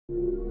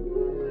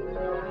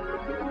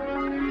Hi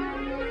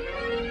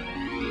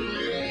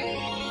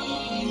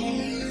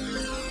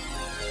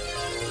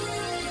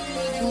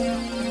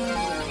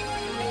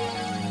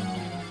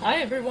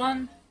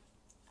everyone!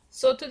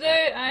 So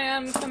today I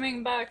am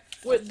coming back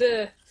with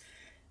the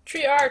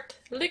Art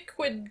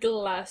liquid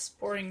glass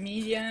pouring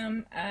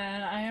medium,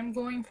 and I am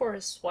going for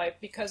a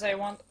swipe because I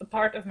want a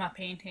part of my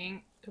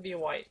painting to be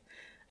white.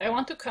 I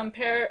want to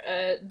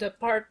compare the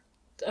part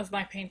of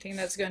my painting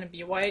that's going to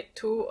be white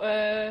to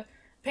a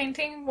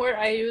painting where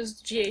I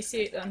used GAC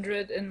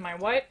 800 in my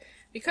white,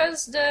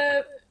 because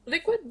the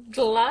liquid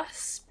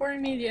glass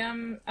pouring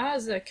medium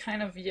has a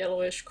kind of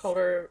yellowish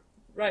color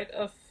right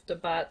off the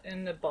bat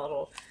in the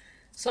bottle.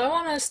 So I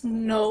want to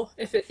know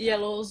if it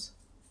yellows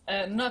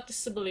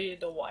noticeably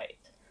the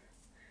white.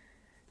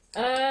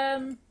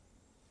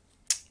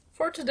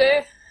 For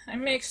today I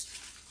mixed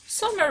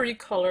summery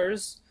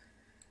colors,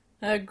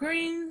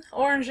 green,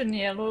 orange and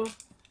yellow,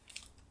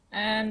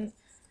 and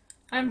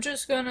I'm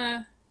just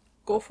gonna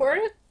go for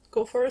it,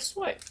 go for a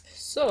swipe.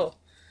 So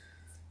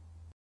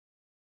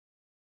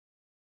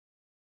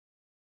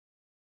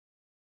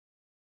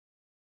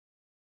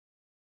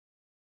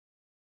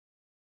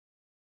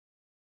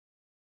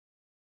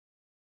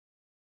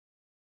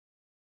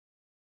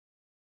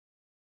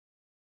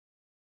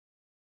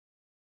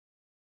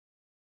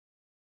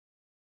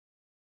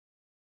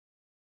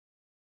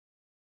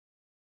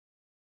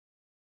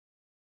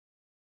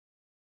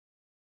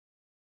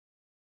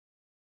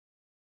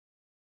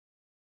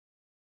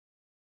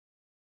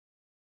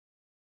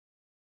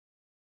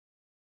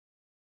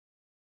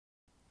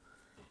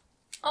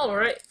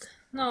alright,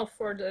 now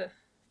for the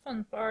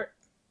fun part.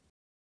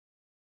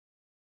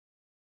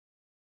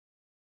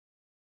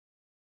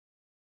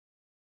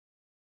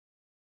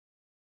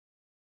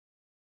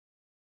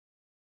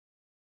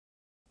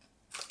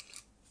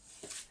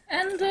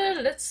 And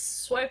let's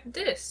swipe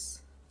this.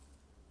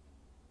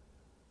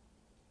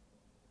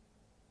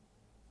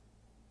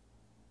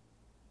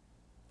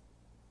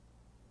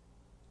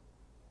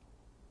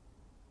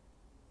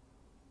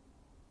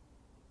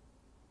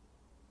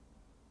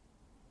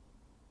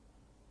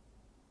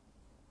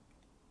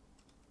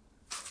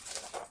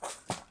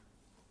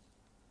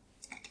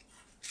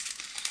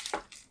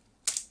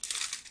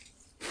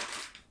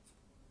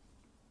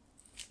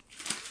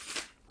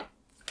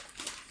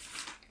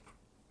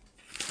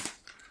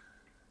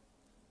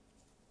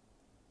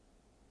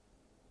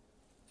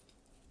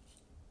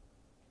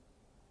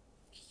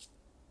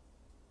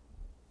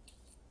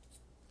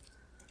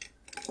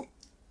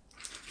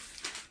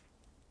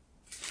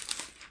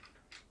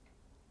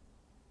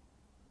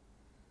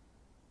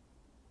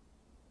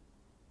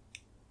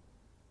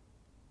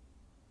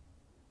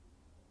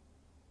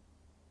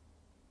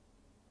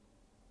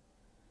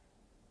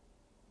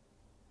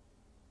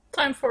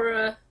 Time for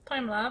a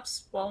time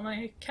lapse while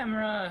my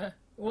camera,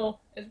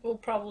 well, it will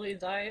probably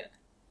die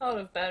out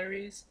of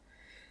batteries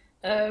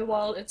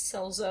while it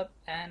cells up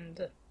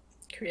and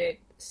create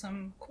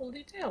some cool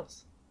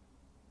details.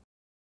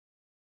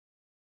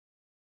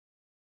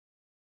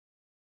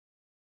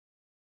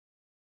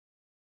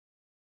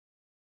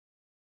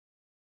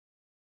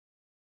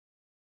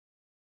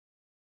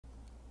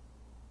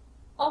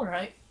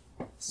 Alright,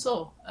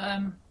 so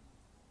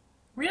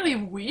really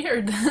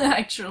weird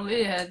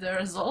actually the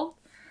result.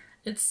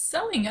 It's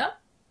selling up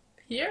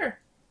here,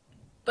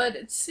 but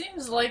it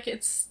seems like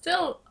it's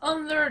still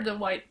under the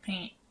white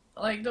paint.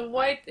 Like the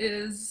white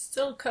is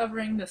still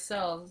covering the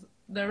cells.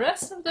 The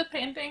rest of the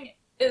painting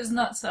is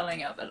not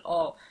selling up at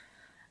all.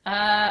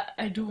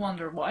 I do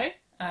wonder why.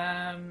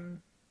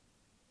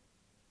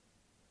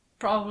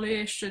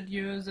 Probably should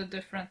use a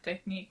different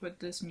technique with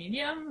this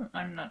medium,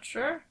 I'm not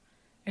sure.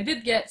 I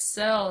did get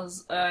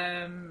cells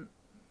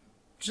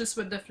just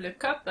with the flip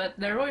cup, but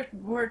they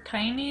were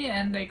tiny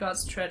and they got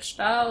stretched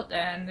out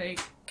and they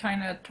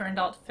kind of turned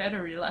out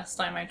feathery last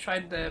time I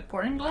tried the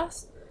pouring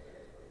glass.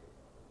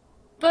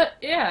 But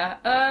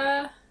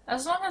yeah,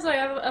 as long as I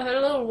have a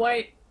little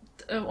white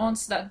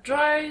once that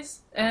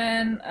dries,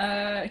 and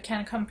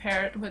can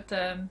compare it with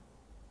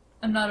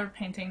another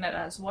painting that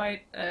has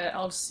white,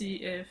 I'll see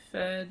if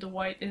the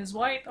white is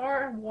white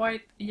or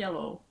white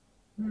yellow.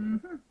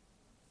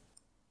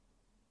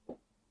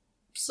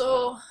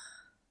 So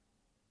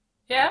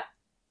yeah,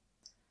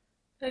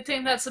 I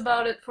think that's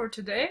about it for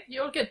today.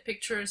 You'll get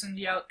pictures in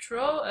the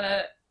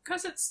outro,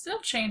 because it's still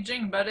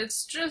changing, but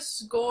it's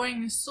just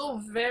going so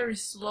very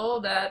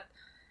slow that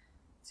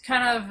it's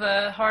kind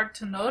of hard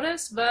to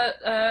notice, but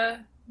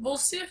we'll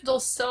see if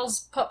those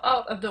cells pop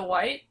out of the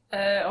white,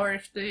 or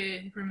if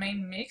they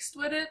remain mixed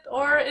with it,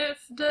 or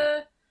if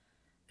the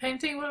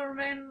painting will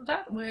remain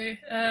that way.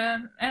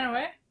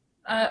 Anyway,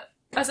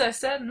 as I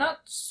said, not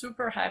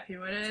super happy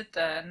with it,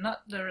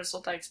 not the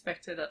result I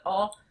expected at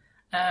all.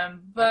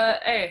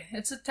 But hey,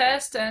 it's a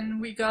test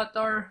and we got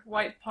our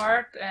white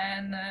part,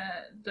 and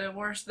the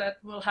worst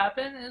that will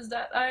happen is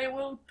that I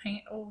will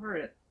paint over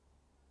it.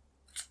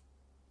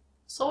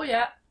 So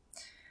yeah,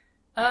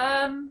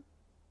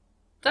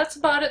 that's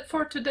about it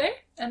for today,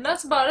 and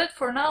that's about it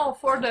for now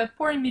for the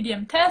pouring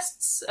medium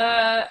tests.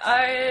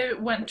 I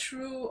went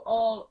through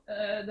all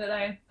that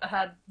I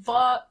had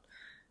bought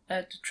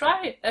to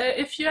try.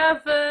 If you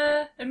have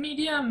a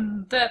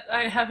medium that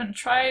I haven't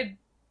tried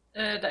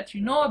that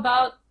you know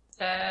about,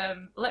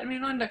 let me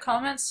know in the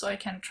comments so I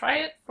can try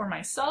it for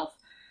myself.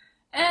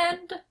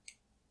 And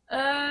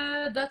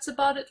that's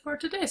about it for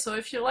today. So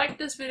if you like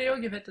this video,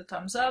 give it a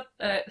thumbs up.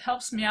 It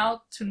helps me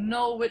out to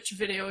know which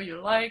video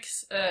you like.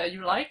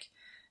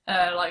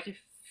 Like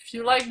if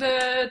you like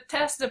the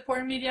test, the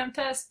pouring medium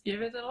test,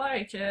 give it a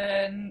like.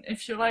 And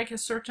if you like a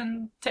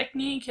certain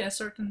technique, a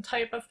certain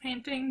type of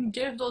painting,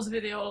 give those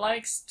video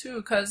likes too,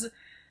 because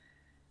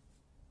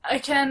I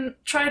can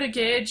try to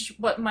gauge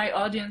what my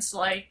audience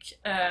like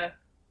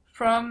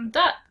from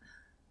that.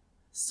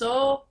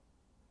 So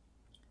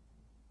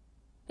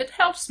it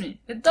helps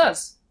me, it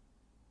does.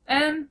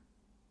 And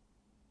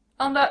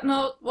on that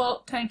note,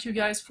 well, thank you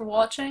guys for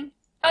watching.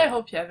 I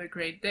hope you have a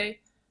great day.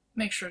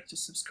 Make sure to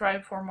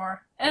subscribe for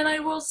more, and I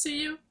will see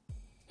you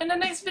in the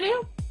next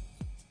video.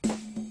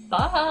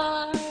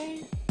 Bye!